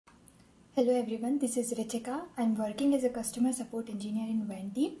Hello everyone, this is Richika. I'm working as a customer support engineer in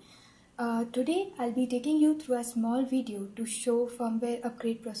WAN team. Today I'll be taking you through a small video to show firmware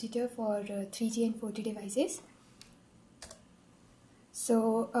upgrade procedure for 3G and 4G devices.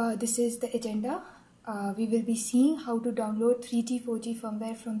 So this is the agenda. We will be seeing how to download 3G 4G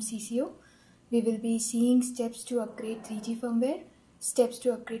firmware from CCO. We will be seeing steps to upgrade 3G firmware, steps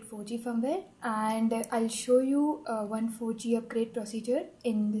to upgrade 4G firmware, and I'll show you one 4G upgrade procedure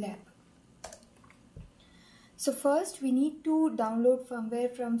in lab. So first we need to download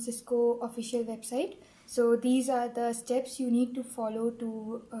firmware from Cisco official website. So these are the steps you need to follow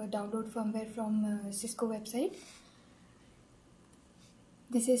to download firmware from Cisco website.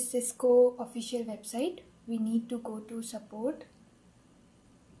 This is Cisco official website. We need to go to support,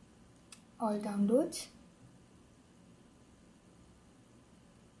 all downloads.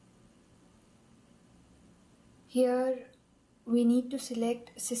 Here we need to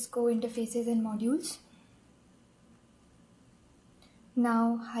select Cisco interfaces and modules.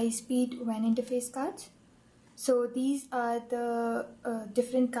 Now high-speed WAN interface cards. So these are the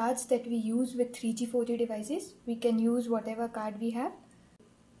different cards that we use with 3G 4G devices. We can use whatever card we have.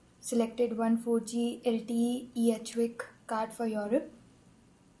 Selected one 4G LTE eHWIC card for Europe.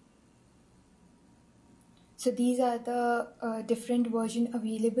 So these are the different version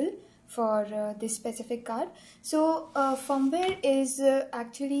available for this specific card. So firmware is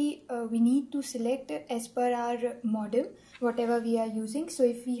actually we need to select as per our modem, whatever we are using. So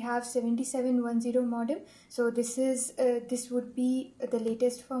if we have 7710 modem, so this would be the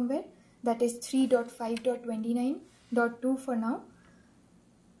latest firmware, that is 3.5.29.2 for now.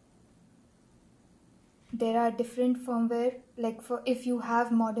 There are different firmware, like for if you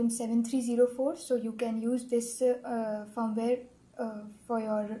have modem 7304, so you can use this firmware for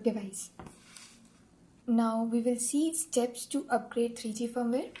your device. Now we will see steps to upgrade 3G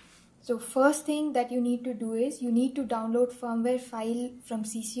firmware. So first thing that you need to do is you need to download firmware file from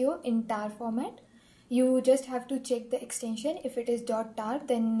CCO in tar format. You just have to check the extension. If it is .tar,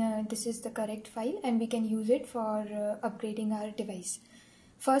 then this is the correct file and we can use it for upgrading our device.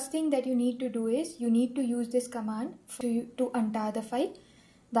 First thing that you need to do is you need to use this command to untar the file.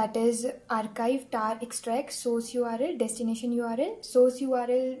 That is archive tar extract source URL, destination URL. Source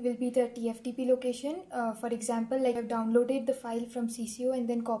URL will be the TFTP location. For example, like I've downloaded the file from CCO and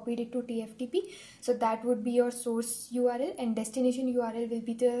then copied it to TFTP. So that would be your source URL, and destination URL will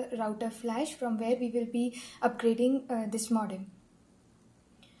be the router flash from where we will be upgrading this modem.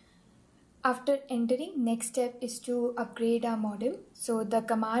 After entering, next step is to upgrade our modem. So the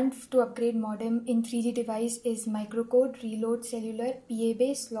command to upgrade modem in 3G device is microcode reload cellular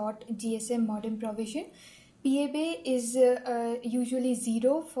PA slot GSM modem provision. PA is usually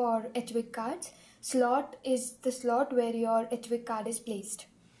 0 for HWIC cards. Slot is the slot where your HWIC card is placed.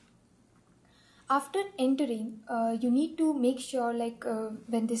 After entering, you need to make sure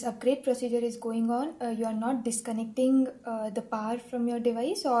when this upgrade procedure is going on, you are not disconnecting the power from your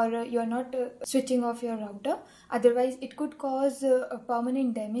device, or you are not switching off your router. Otherwise, it could cause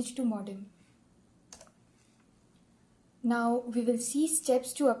permanent damage to modem. Now we will see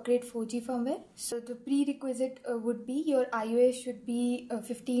steps to upgrade 4G firmware. So the prerequisite would be your iOS should be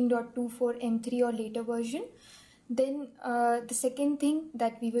 15.24 M3 or later version. Then the second thing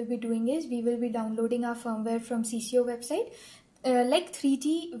that we will be doing is we will be downloading our firmware from CCO website. Like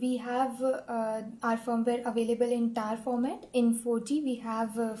 3G, we have our firmware available in tar format. In 4G, we have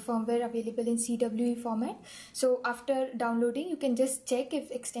firmware available in CWE format. So after downloading, you can just check if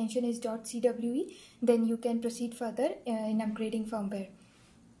extension is .cwe, then you can proceed further in upgrading firmware.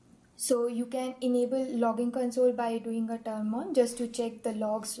 So you can enable logging console by doing a turn on just to check the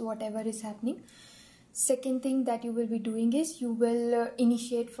logs, whatever is happening. Second thing that you will be doing is you will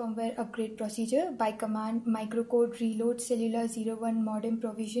initiate firmware upgrade procedure by command microcode reload cellular 01 modem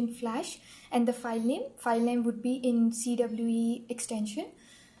provision flash, and the file name would be in CWE extension.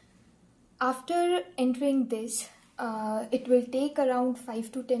 After entering this, it will take around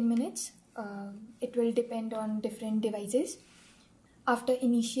 5 to 10 minutes. It will depend on different devices. After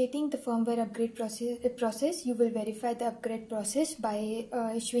initiating the firmware upgrade process, you will verify the upgrade process by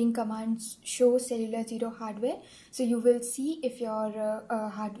issuing commands show cellular 0 hardware. So you will see if your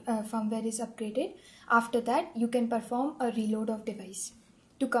firmware is upgraded. After that, you can perform a reload of device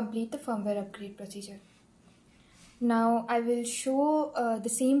to complete the firmware upgrade procedure. Now I will show the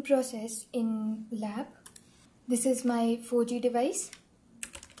same process in lab. This is my 4G device.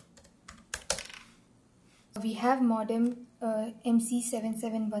 We have modem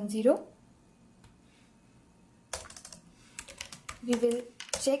MC7710. We will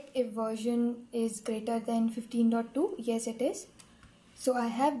check if version is greater than 15.2. Yes, it is. So I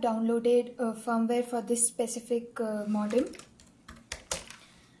have downloaded firmware for this specific modem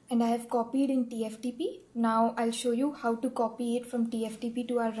and I have copied in TFTP. Now I'll show you how to copy it from TFTP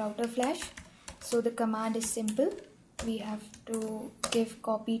to our router flash. So the command is simple. We have to give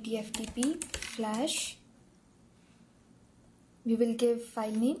copy TFTP flash. We will give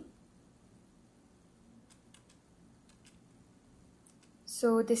file name.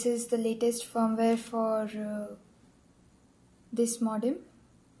 So this is the latest firmware for this modem.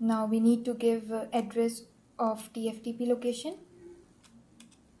 Now we need to give address of TFTP location.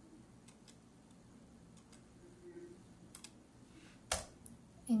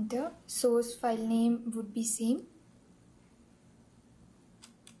 Enter. Source file name would be same.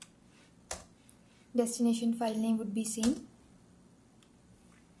 Destination file name would be same.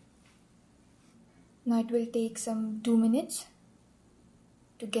 Now it will take some 2 minutes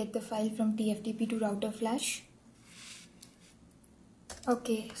to get the file from TFTP to router flash.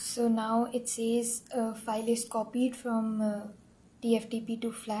 Okay, so now it says file is copied from TFTP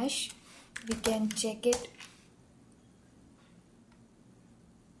to flash. We can check it.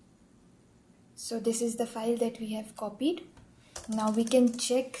 So this is the file that we have copied. Now we can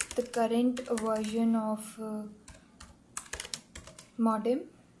check the current version of modem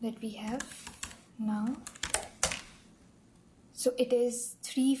that we have now. So it is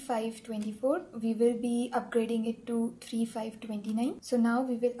 3.5.24. We will be upgrading it to 3.5.29. So now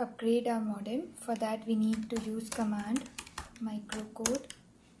we will upgrade our modem. For that we need to use command microcode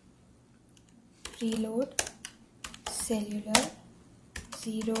reload cellular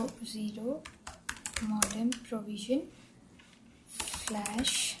 00 modem provision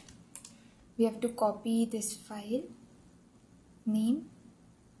flash. We have to copy this file name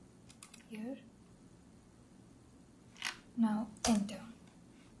here. Now enter.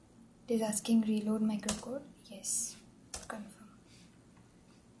 It is asking reload microcode. Yes, confirm.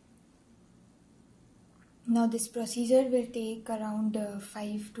 Now this procedure will take around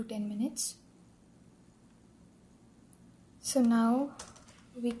 5 to 10 minutes. So now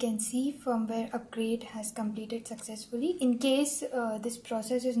we can see firmware upgrade has completed successfully. In case this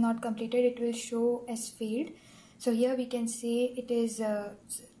process is not completed, it will show as failed. So here we can say it is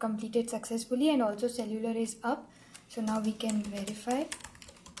completed successfully and also cellular is up. So now we can verify.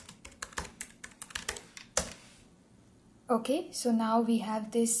 Okay, so now we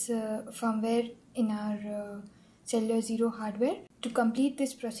have this firmware in our cellular 0 hardware. To complete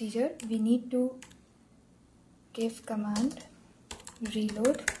this procedure, we need to give command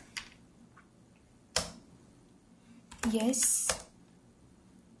reload. Yes.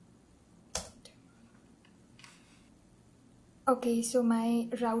 Okay, so my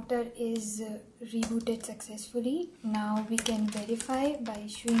router is rebooted successfully. Now we can verify by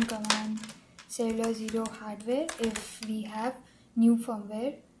issuing command cellular 0 hardware if we have new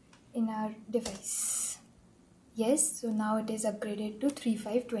firmware in our device. Yes, so now it is upgraded to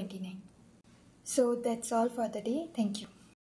 3.5.29. So that's all for the day. Thank you.